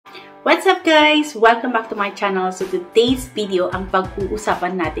What's up guys? Welcome back to my channel. So today's video, ang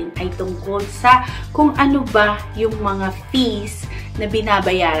pag-uusapan natin ay tungkol sa kung ano ba yung mga fees na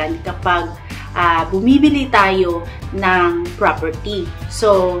binabayaran kapag bumibili tayo ng property.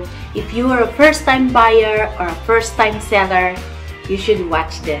 So if you are a first-time buyer or a first-time seller, you should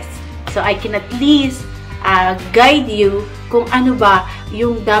watch this. So I can at least guide you kung ano ba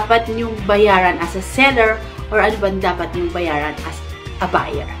yung dapat nyong bayaran as a seller or ano ba dapat nyong bayaran as a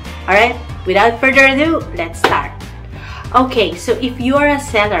buyer. Alright, without further ado, let's start. Okay, so if you are a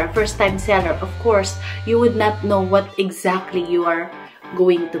seller, first-time seller, of course, you would not know what exactly you are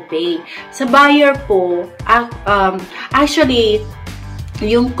going to pay. Sa buyer po, actually,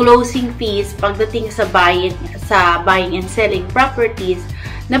 yung closing fees pagdating sa buying and selling properties,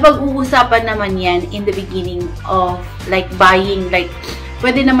 napag-uusapan naman yan in the beginning of like buying, like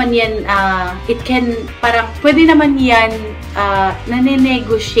pwede naman yan, pwede naman yan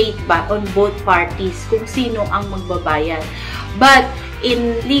nane-negotiate ba on both parties kung sino ang magbabayad. But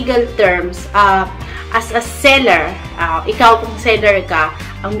in legal terms, as a seller, ikaw kung seller ka,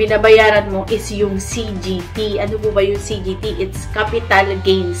 ang binabayaran mo is yung CGT. Ano po ba yung CGT? It's capital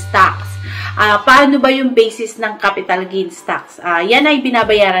gains tax. Paano ba yung basis ng capital gains tax? Yan ay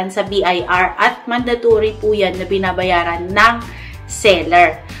binabayaran sa BIR at mandatory po yan na binabayaran ng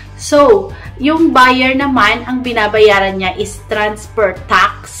seller. So, yung buyer naman, ang binabayaran niya is transfer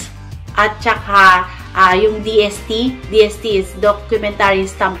tax at saka yung DST. DST is documentary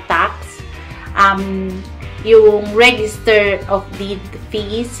stamp tax. Yung register of deed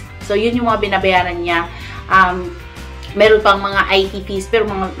fees. So, yun yung mga binabayaran niya. Meron pang mga IT fees, pero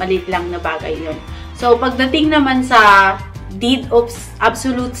mga maliit lang na bagay yun. So, pagdating naman sa deed of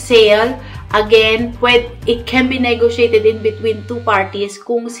absolute sale, again, it can be negotiated in between two parties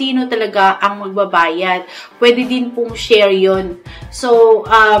kung sino talaga ang magbabayad. Pwede din pong share yun. So,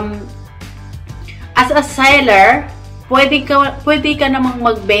 as a seller, pwede ka namang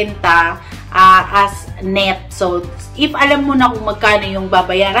magbenta as net. So, if alam mo na kung magkano yung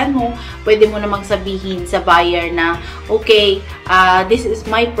babayaran mo, pwede mo namang sabihin sa buyer na, okay, this is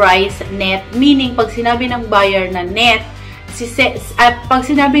my price net. Meaning, pag sinabi ng buyer na net, pag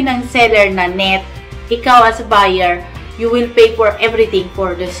sinabi ng seller na net, ikaw as a buyer, you will pay for everything,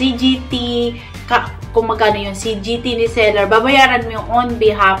 for the CGT, kung magkano yung CGT ni seller, babayaran mo yung on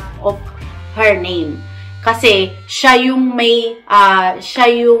behalf of her name. Kasi siya yung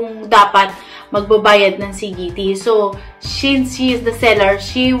dapat magbabayad ng CGT. So, since she is the seller,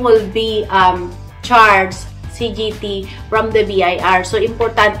 she will be charged CGT from the BIR. So,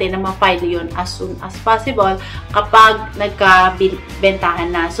 importante na ma-file yun as soon as possible kapag nagkabentahan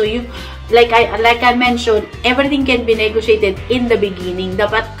na. So, like I mentioned, everything can be negotiated in the beginning.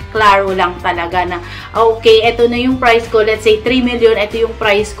 Dapat klaro lang talaga na, okay, ito na yung price ko. Let's say, 3 million, ito yung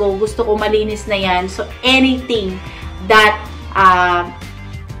price ko. Gusto ko malinis na yan. So, anything that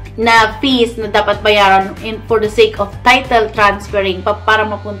na fees na dapat bayaran for the sake of title transferring para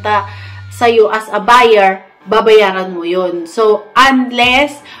mapunta sa'yo as a buyer, babayaran mo yun. So,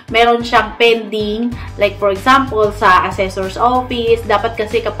 unless meron siyang pending, like for example, sa assessor's office, dapat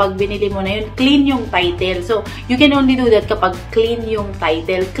kasi kapag binili mo na yun, clean yung title. So, you can only do that kapag clean yung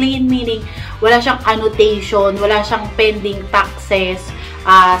title. Clean meaning, wala siyang annotation, wala siyang pending taxes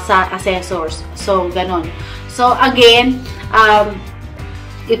sa assessors. So, ganon. So, again,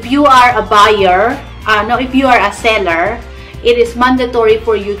 if you are a buyer, if you are a seller, it is mandatory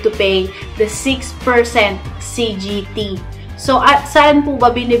for you to pay the 6% CGT. So, saan po ba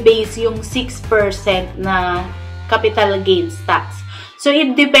binibase yung 6% na capital gains tax? So,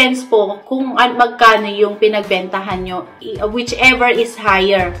 it depends po kung magkano yung pinagbentahan nyo, whichever is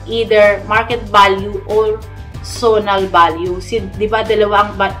higher, either market value or zonal value. Di ba,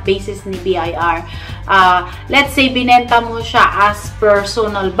 dalawa ang basis ni BIR. Let's say, binenta mo siya as per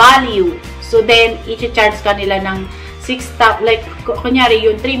zonal value. So, then, i-charge ka nila ng 6,000, like, kunyari,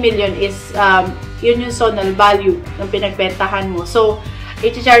 yung 3 million is, yun yung zonal value ng pinagbentahan mo. So,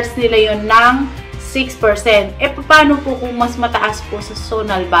 i-charge nila yun ng 6%. Paano po kung mas mataas po sa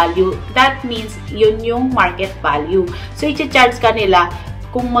zonal value? That means, yun yung market value. So, i-charge ka nila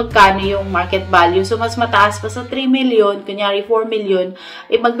kung magkano yung market value. So, mas mataas pa sa 3 million, kunyari 4 million,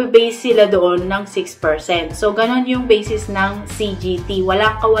 magbe-base sila doon ng 6%. So, ganon yung basis ng CGT.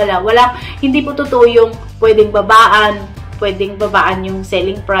 Hindi po totoo yung pwedeng babaan yung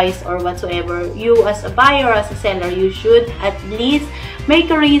selling price or whatsoever. You as a buyer, as a seller, you should at least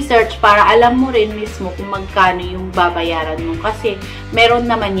make a research para alam mo rin mismo kung magkano yung babayaran mo. Kasi, meron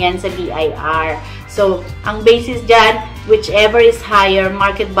naman yan sa BIR. So, ang basis dyan, whichever is higher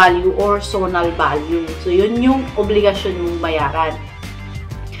market value or zonal value. So, yun yung obligasyon mong bayaran.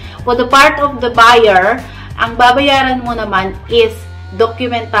 For the part of the buyer, ang babayaran mo naman is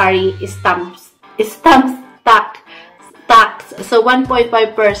documentary stamp tax. So, 1.5%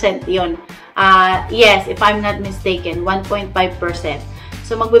 yun. Yes, if I'm not mistaken, 1.5%.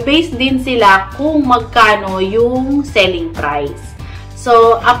 So, magbe-base din sila kung magkano yung selling price.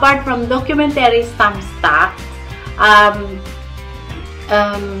 So, apart from documentary stamp tax, ano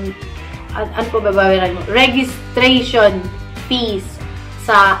po babayaran mo? Registration fees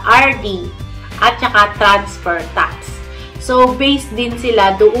sa RD at saka transfer tax. So, based din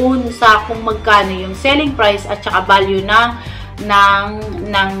sila doon sa kung magkano yung selling price at saka value ng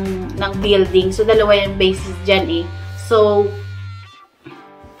building. So, dalawa yung basis dyan eh. So,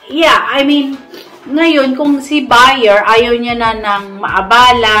 yeah, I mean, ngayon, kung si buyer, ayaw niya na ng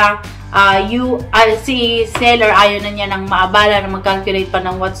maabala, si seller, ayaw na niya ng maabala na mag-calculate pa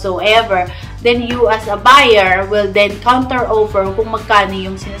ng whatsoever, then you as a buyer will then counter offer kung magkano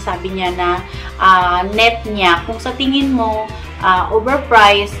yung sinasabi niya na net niya. Kung sa tingin mo,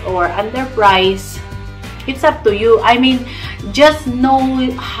 overpriced or underpriced, it's up to you. I mean, just know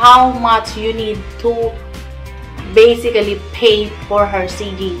how much you need to basically pay for her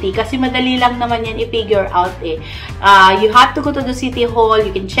CGT. Kasi madali lang naman yan i-figure out eh. You have to go to the City Hall, you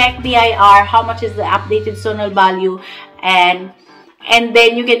can check the IR, how much is the updated zonal value, and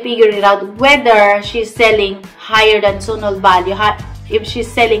then you can figure it out whether she's selling higher than zonal value, if she's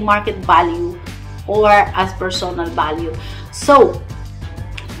selling market value or as per zonal value. So,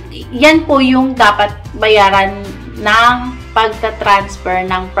 yan po yung dapat bayaran ng pagta-transfer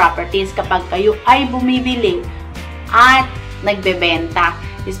ng properties kapag kayo ay bumibili at nagbebenta.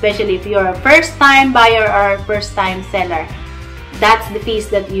 Especially if you're a first-time buyer or first-time seller. That's the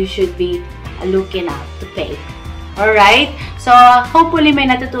fees that you should be looking at to pay. Alright? So, hopefully may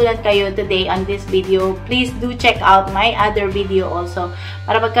natutunan kayo today on this video. Please do check out my other video also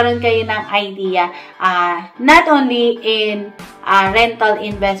para magkaroon kayo ng idea not only in rental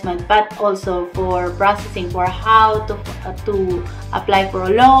investment but also for processing for how to apply for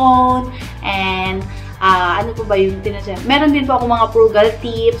a loan and ano po ba yung tinasya? Meron din po ako mga frugal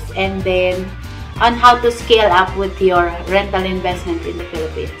tips and then on how to scale up with your rental investment in the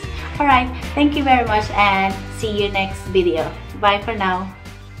Philippines. Alright, thank you very much and see you next video. Bye for now.